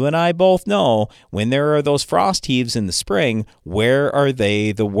 And you and I both know when there are those frost heaves in the spring, where are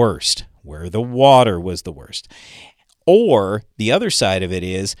they the worst? Where the water was the worst. Or the other side of it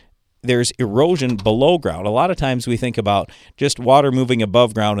is there's erosion below ground. A lot of times we think about just water moving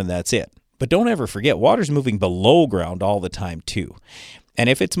above ground and that's it. But don't ever forget, water's moving below ground all the time too. And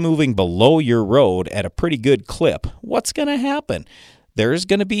if it's moving below your road at a pretty good clip, what's going to happen? There's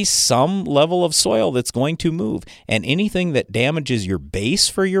going to be some level of soil that's going to move. And anything that damages your base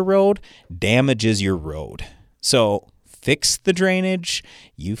for your road damages your road. So fix the drainage,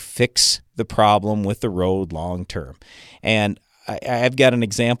 you fix the problem with the road long term. And I've got an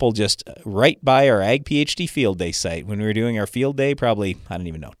example just right by our Ag PhD Field Day site. When we were doing our field day, probably,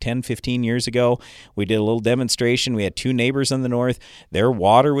 10, 15 years ago, we did a little demonstration. We had 2 neighbors on the north. Their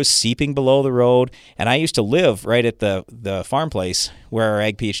water was seeping below the road. And I used to live right at the farm place where our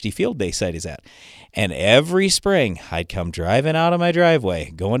Ag PhD Field Day site is at. And every spring, I'd come driving out of my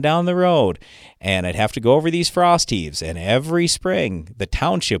driveway, going down the road, and I'd have to go over these frost heaves. And every spring, the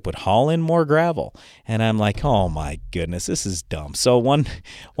township would haul in more gravel. And I'm like, oh my goodness, this is dumb. So one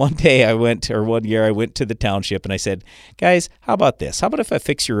year I went to the township and I said, guys, how about this? How about if I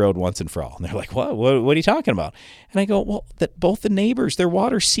fix your road once and for all? And they're like, what are you talking about? And I go, well, that both the neighbors, their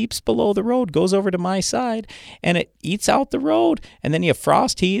water seeps below the road, goes over to my side, and it eats out the road. And then you have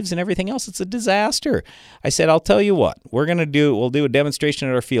frost heaves and everything else. It's a disaster. I said, I'll tell you what, we'll do a demonstration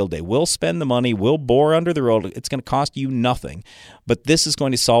at our field day. We'll spend the money, we'll bore under the road. It's going to cost you nothing, but this is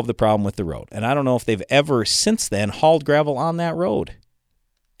going to solve the problem with the road. And I don't know if they've ever since then hauled gravel on that road.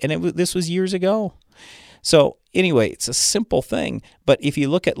 And this was years ago. So anyway, it's a simple thing. But if you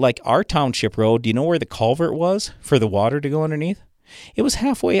look at like our township road, do you know where the culvert was for the water to go underneath? It was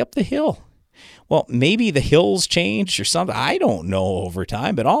halfway up the hill. Well, maybe the hills changed or something. I don't know over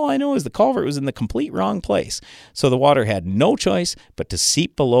time, but all I know is the culvert was in the complete wrong place. So the water had no choice but to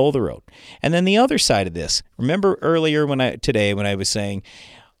seep below the road. And then the other side of this, remember earlier today when I was saying,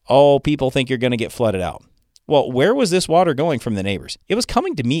 oh, people think you're going to get flooded out. Well, where was this water going from the neighbors? It was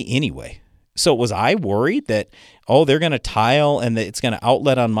coming to me anyway. So was I worried that, they're going to tile and that it's going to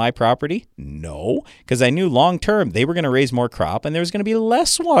outlet on my property? No, because I knew long term they were going to raise more crop and there was going to be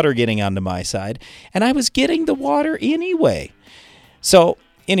less water getting onto my side. And I was getting the water anyway. So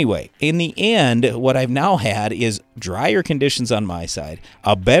anyway, in the end, what I've now had is drier conditions on my side,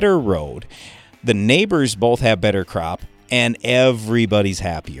 a better road. The neighbors both have better crop. And everybody's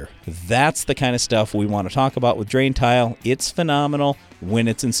happier. That's the kind of stuff we want to talk about with drain tile. It's phenomenal when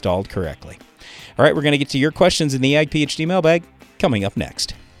it's installed correctly. All right, we're going to get to your questions in the Ag PhD mailbag coming up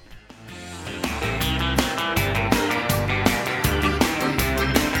next.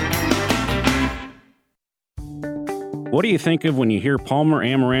 What do you think of when you hear Palmer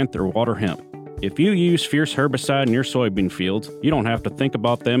Amaranth or water hemp? If you use Fierce herbicide in your soybean fields, you don't have to think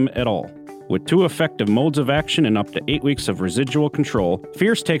about them at all. With 2 effective modes of action and up to 8 weeks of residual control,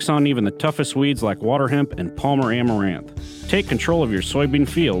 Fierce takes on even the toughest weeds like water hemp and Palmer Amaranth. Take control of your soybean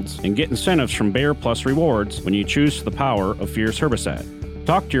fields and get incentives from Bayer Plus Rewards when you choose the power of Fierce herbicide.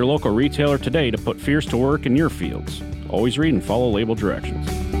 Talk to your local retailer today to put Fierce to work in your fields. Always read and follow label directions.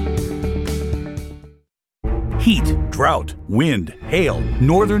 Heat, drought, wind, hail,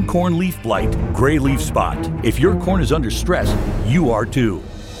 northern corn leaf blight, gray leaf spot. If your corn is under stress, you are too.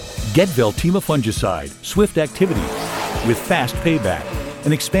 Get Veltima fungicide, swift activity, with fast payback,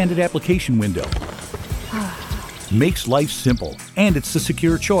 an expanded application window. Makes life simple, and it's the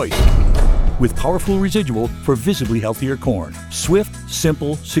secure choice. With powerful residual for visibly healthier corn. Swift,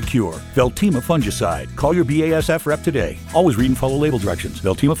 simple, secure. Veltima fungicide. Call your BASF rep today. Always read and follow label directions.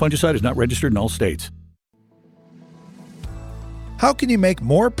 Veltima fungicide is not registered in all states. How can you make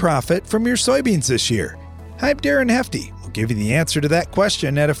more profit from your soybeans this year? I'm Darren Hefty. We'll give you the answer to that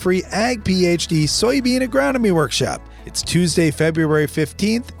question at a free Ag PhD Soybean Agronomy Workshop. It's Tuesday, February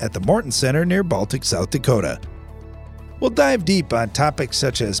 15th at the Morton Center near Baltic, South Dakota. We'll dive deep on topics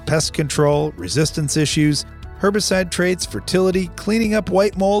such as pest control, resistance issues, herbicide traits, fertility, cleaning up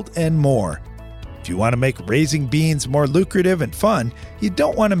white mold, and more. If you want to make raising beans more lucrative and fun, you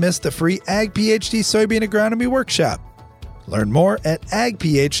don't want to miss the free Ag PhD Soybean Agronomy Workshop. Learn more at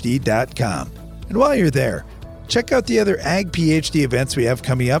agphd.com. And while you're there, check out the other Ag PhD events we have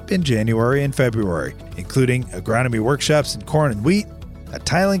coming up in January and February, including agronomy workshops in corn and wheat, a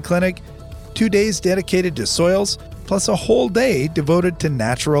tiling clinic, 2 days dedicated to soils, plus a whole day devoted to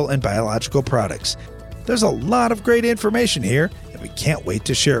natural and biological products. There's a lot of great information here, and we can't wait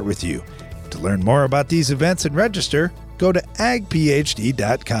to share it with you. To learn more about these events and register, go to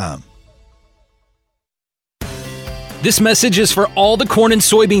agphd.com. This message is for all the corn and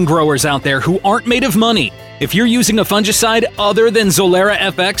soybean growers out there who aren't made of money. If you're using a fungicide other than Zolera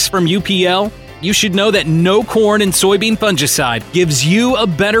FX from UPL, you should know that no corn and soybean fungicide gives you a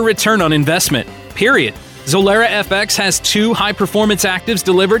better return on investment, period. Zolera FX has 2 high-performance actives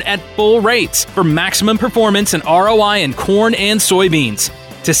delivered at full rates for maximum performance and ROI in corn and soybeans.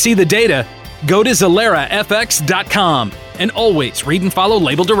 To see the data, go to ZoleraFX.com and always read and follow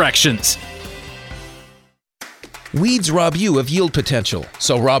label directions. Weeds rob you of yield potential,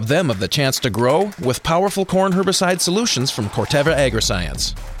 so rob them of the chance to grow with powerful corn herbicide solutions from Corteva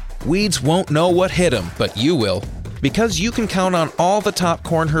Agriscience. Weeds won't know what hit them, but you will. Because you can count on all the top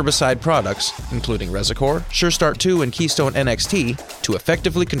corn herbicide products, including Resicor, SureStart 2, and Keystone NXT, to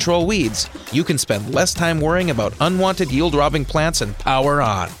effectively control weeds, you can spend less time worrying about unwanted yield-robbing plants and power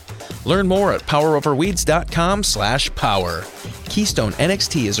on. Learn more at poweroverweeds.com/power. Keystone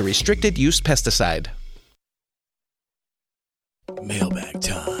NXT is a restricted use pesticide. Mailbag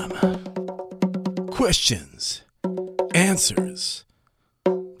time. Questions. Answers.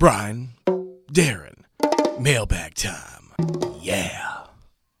 Brian. Darren. Mailbag time. Yeah.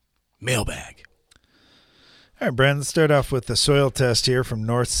 Mailbag. All right, Brandon, let's start off with the soil test here from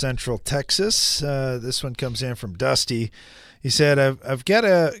North Central Texas. This one comes in from Dusty. He said, I've got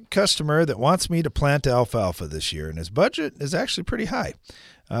a customer that wants me to plant alfalfa this year, and his budget is actually pretty high.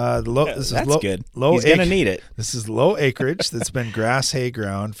 That's good. He's going to need it. This is low acreage that's been grass hay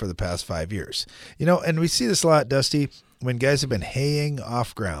ground for the past 5 years. You know, and we see this a lot, Dusty. when guys have been haying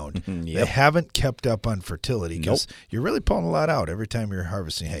off ground, they haven't kept up on fertility because you're really pulling a lot out every time you're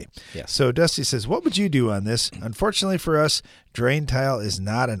harvesting hay. Yes. So Dusty says, what would you do on this? Unfortunately for us, drain tile is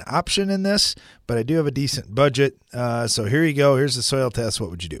not an option in this, but I do have a decent budget. So here you go. Here's the soil test. What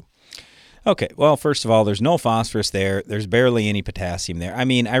would you do? Okay, well, first of all, there's no phosphorus there. There's barely any potassium there. I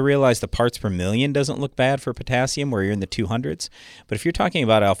mean, I realize the parts per million doesn't look bad for potassium where you're in the 200s, but if you're talking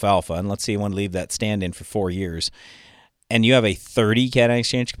about alfalfa, and let's say you want to leave that stand in for 4 years, and you have a 30 cation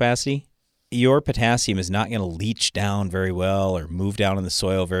exchange capacity, your potassium is not going to leach down very well or move down in the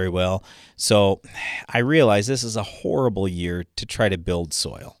soil very well. So I realize this is a horrible year to try to build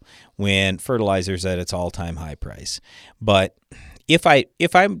soil when fertilizer's at its all-time high price. But if I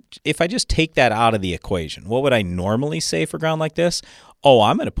just take that out of the equation, what would I normally say for ground like this? Oh,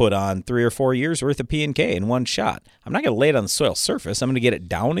 I'm going to put on 3 or 4 years worth of P&K in one shot. I'm not going to lay it on the soil surface. I'm going to get it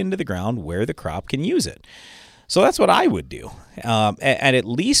down into the ground where the crop can use it. So that's what I would do, and at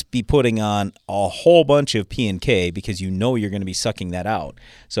least be putting on a whole bunch of P&K because you know you're going to be sucking that out.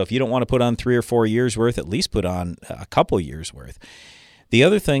 So if you don't want to put on 3 or 4 years worth, at least put on a couple years worth. The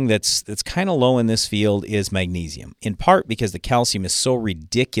other thing that's kind of low in this field is magnesium, in part because the calcium is so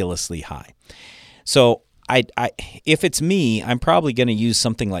ridiculously high. So if it's me, I'm probably going to use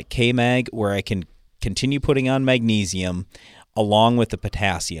something like K-Mag where I can continue putting on magnesium along with the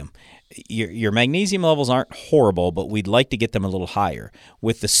potassium. Your magnesium levels aren't horrible, but we'd like to get them a little higher.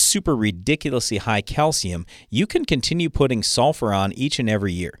 With the super ridiculously high calcium, you can continue putting sulfur on each and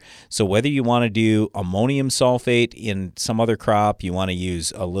every year. So whether you want to do ammonium sulfate in some other crop, you want to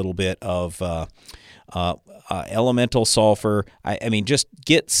use a little bit of elemental sulfur. I mean, just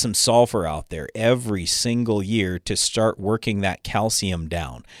get some sulfur out there every single year to start working that calcium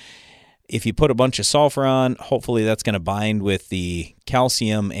down. If you put a bunch of sulfur on, hopefully that's going to bind with the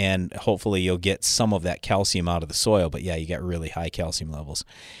calcium, and hopefully you'll get some of that calcium out of the soil. But yeah, you got really high calcium levels.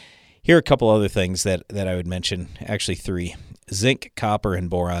 Here are a couple other things that I would mention, actually 3. Zinc, copper, and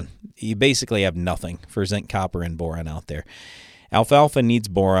boron. You basically have nothing for zinc, copper, and boron out there. Alfalfa needs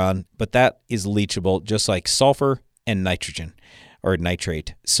boron, but that is leachable just like sulfur and nitrogen or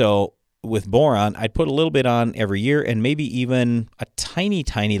nitrate. So with boron, I'd put a little bit on every year and maybe even a tiny,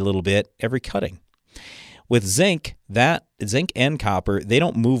 tiny little bit every cutting. With zinc, zinc and copper, they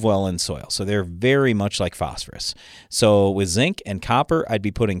don't move well in soil, so they're very much like phosphorus. So with zinc and copper, I'd be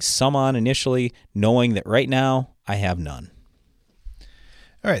putting some on initially, knowing that right now I have none.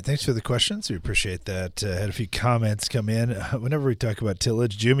 All right, thanks for the questions. We appreciate that. Had a few comments come in. Whenever we talk about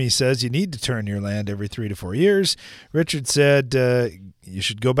tillage, Jimmy says you need to turn your land every 3 to 4 years. Richard said you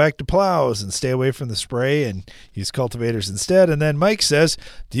should go back to plows and stay away from the spray and use cultivators instead. And then Mike says,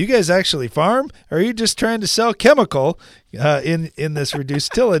 do you guys actually farm, or are you just trying to sell chemical in this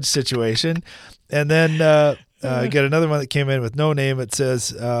reduced tillage situation? And then got another one that came in with no name. It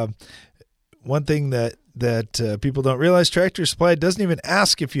says one thing that people don't realize, Tractor Supply doesn't even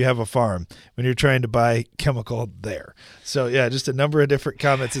ask if you have a farm when you're trying to buy chemical there. So yeah, just a number of different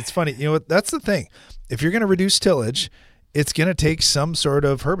comments. It's funny. You know what? That's the thing. If you're going to reduce tillage, it's going to take some sort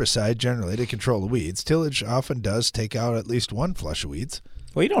of herbicide generally to control the weeds. Tillage often does take out at least one flush of weeds.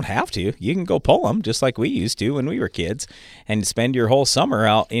 Well, you don't have to. You can go pull them just like we used to when we were kids and spend your whole summer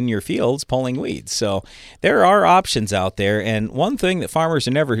out in your fields pulling weeds. So there are options out there. And one thing that farmers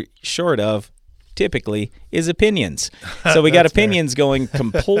are never short of typically is opinions. So we got opinions going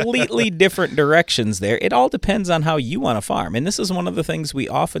completely different directions there. It all depends on how you want to farm. And this is one of the things we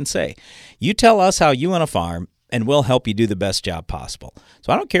often say. You tell us how you want to farm, and we'll help you do the best job possible.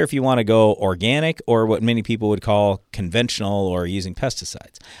 So I don't care if you want to go organic or what many people would call conventional or using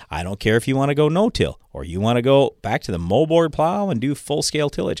pesticides. I don't care if you want to go no-till or you want to go back to the moldboard plow and do full-scale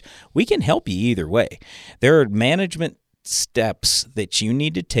tillage. We can help you either way. There are management steps that you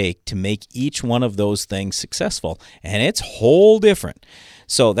need to take to make each one of those things successful, and it's whole different.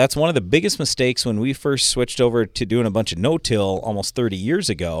 So that's one of the biggest mistakes when we first switched over to doing a bunch of no-till almost 30 years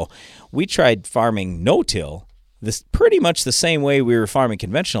ago. We tried farming no-till this pretty much the same way we were farming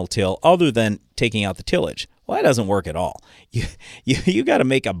conventional till, other than taking out the tillage. Well, that doesn't work at all. You got to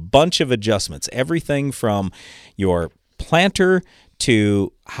make a bunch of adjustments, everything from your planter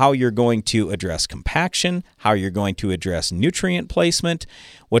to how you're going to address compaction, how you're going to address nutrient placement,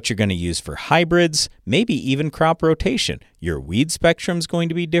 what you're going to use for hybrids, maybe even crop rotation. Your weed spectrum is going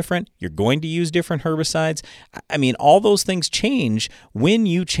to be different. You're going to use different herbicides. I mean, all those things change when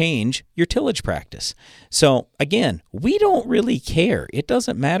you change your tillage practice. So again, we don't really care. It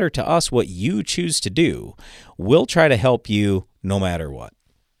doesn't matter to us what you choose to do. We'll try to help you no matter what.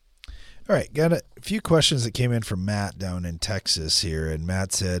 All right, got a few questions that came in from Matt down in Texas here. And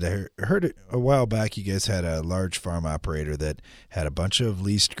Matt said, I heard it a while back you guys had a large farm operator that had a bunch of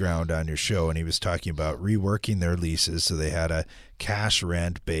leased ground on your show, and he was talking about reworking their leases so they had a cash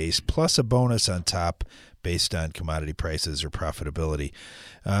rent base plus a bonus on top based on commodity prices or profitability.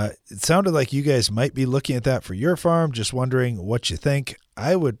 It sounded like you guys might be looking at that for your farm. Just wondering what you think.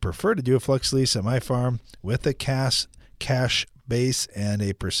 I would prefer to do a flex lease on my farm with a cash base and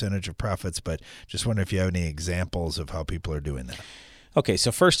a percentage of profits, but just wonder if you have any examples of how people are doing that. Okay, so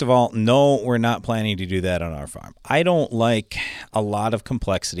first of all, no, we're not planning to do that on our farm. I don't like a lot of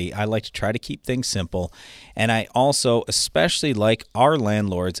complexity. I like to try to keep things simple, and I also especially like our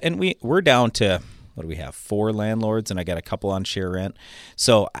landlords, and we're down to, what do we have, 4 landlords, and I got a couple on share rent.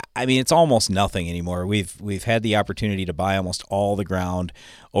 So, I mean, it's almost nothing anymore. We've had the opportunity to buy almost all the ground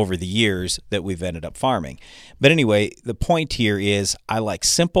over the years that we've ended up farming. But anyway, the point here is I like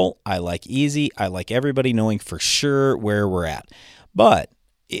simple, I like easy, I like everybody knowing for sure where we're at. But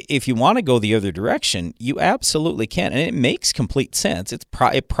if you want to go the other direction, you absolutely can, and it makes complete sense. It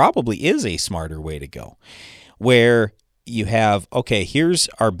probably is a smarter way to go, where you have, okay, here's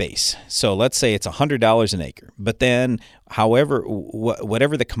our base. So let's say it's $100 an acre. But then, however,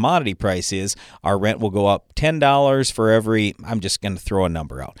 whatever the commodity price is, our rent will go up $10 for every, I'm just going to throw a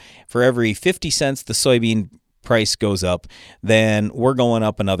number out. For every 50 cents the soybean price goes up, then we're going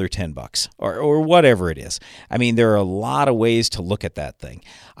up another $10 or whatever it is. I mean, there are a lot of ways to look at that thing.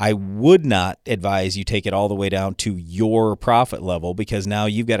 I would not advise you take it all the way down to your profit level, because now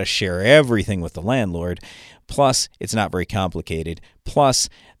you've got to share everything with the landlord. Plus, it's not very complicated. Plus,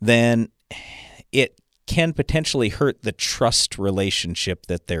 then it can potentially hurt the trust relationship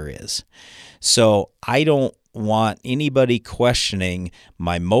that there is. So I don't want anybody questioning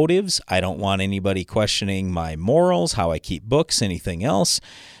my motives. I don't want anybody questioning my morals, how I keep books, anything else.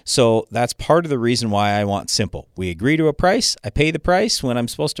 So that's part of the reason why I want simple. We agree to a price. I pay the price when I'm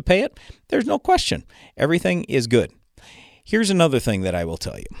supposed to pay it. There's no question. Everything is good. Here's another thing that I will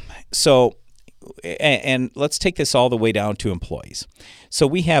tell you. So, and let's take this all the way down to employees. So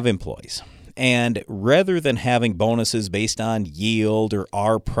we have employees. And rather than having bonuses based on yield or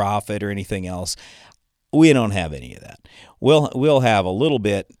our profit or anything else, we don't have any of that. We'll have a little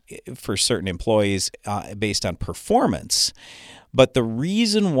bit for certain employees based on performance. But the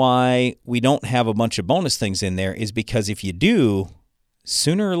reason why we don't have a bunch of bonus things in there is because if you do,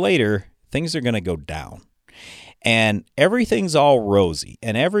 sooner or later, things are going to go down. And everything's all rosy,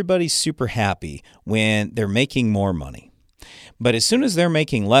 and everybody's super happy when they're making more money. But as soon as they're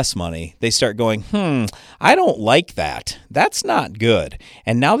making less money, they start going, I don't like that. That's not good.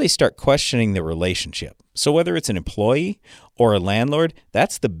 And now they start questioning the relationship. So whether it's an employee or a landlord,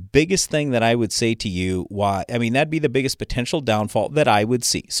 that's the biggest thing that I would say to you. That'd be the biggest potential downfall that I would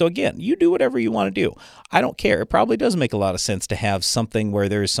see. So again, you do whatever you want to do. I don't care. It probably does make a lot of sense to have something where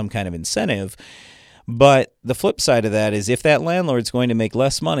there's some kind of incentive. But the flip side of that is if that landlord's going to make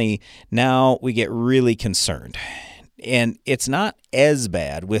less money, now we get really concerned. And it's not as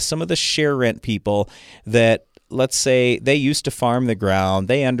bad with some of the share rent people that, let's say, they used to farm the ground,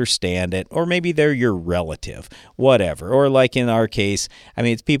 they understand it, or maybe they're your relative, whatever. Or like in our case,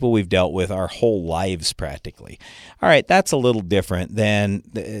 it's people we've dealt with our whole lives practically. All right, that's a little different than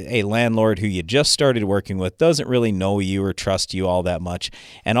a landlord who you just started working with, doesn't really know you or trust you all that much,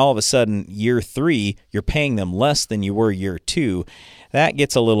 and all of a sudden, year 3, you're paying them less than you were year 2. That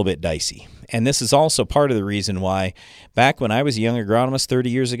gets a little bit dicey. And this is also part of the reason why back when I was a young agronomist 30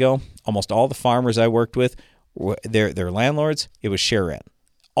 years ago, almost all the farmers I worked with, their landlords, it was share rent.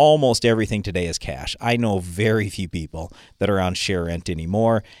 Almost everything today is cash. I know very few people that are on share rent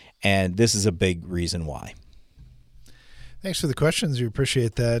anymore, and this is a big reason why. Thanks for the questions. We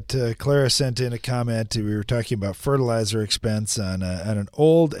appreciate that. Clara sent in a comment. We were talking about fertilizer expense on an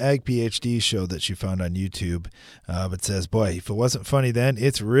old Ag PhD show that she found on YouTube. But says, boy, if it wasn't funny then,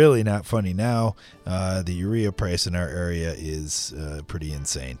 it's really not funny now. The urea price in our area is pretty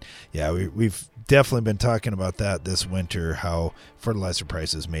insane. Yeah, we've definitely been talking about that this winter, how fertilizer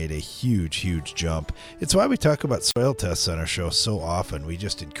prices made a huge, huge jump. It's why we talk about soil tests on our show so often. We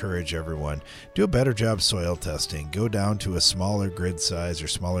just encourage everyone, do a better job soil testing. Go down to a smaller grid size or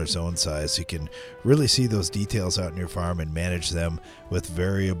smaller zone size so you can really see those details out in your farm and manage them with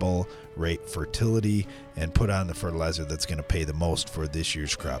variable rate fertility and put on the fertilizer that's going to pay the most for this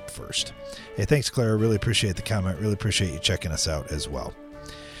year's crop first. Hey, thanks, Clara. Really appreciate the comment. Really appreciate you checking us out as well.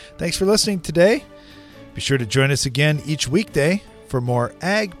 Thanks for listening today. Be sure to join us again each weekday for more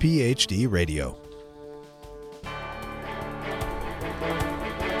Ag PhD Radio.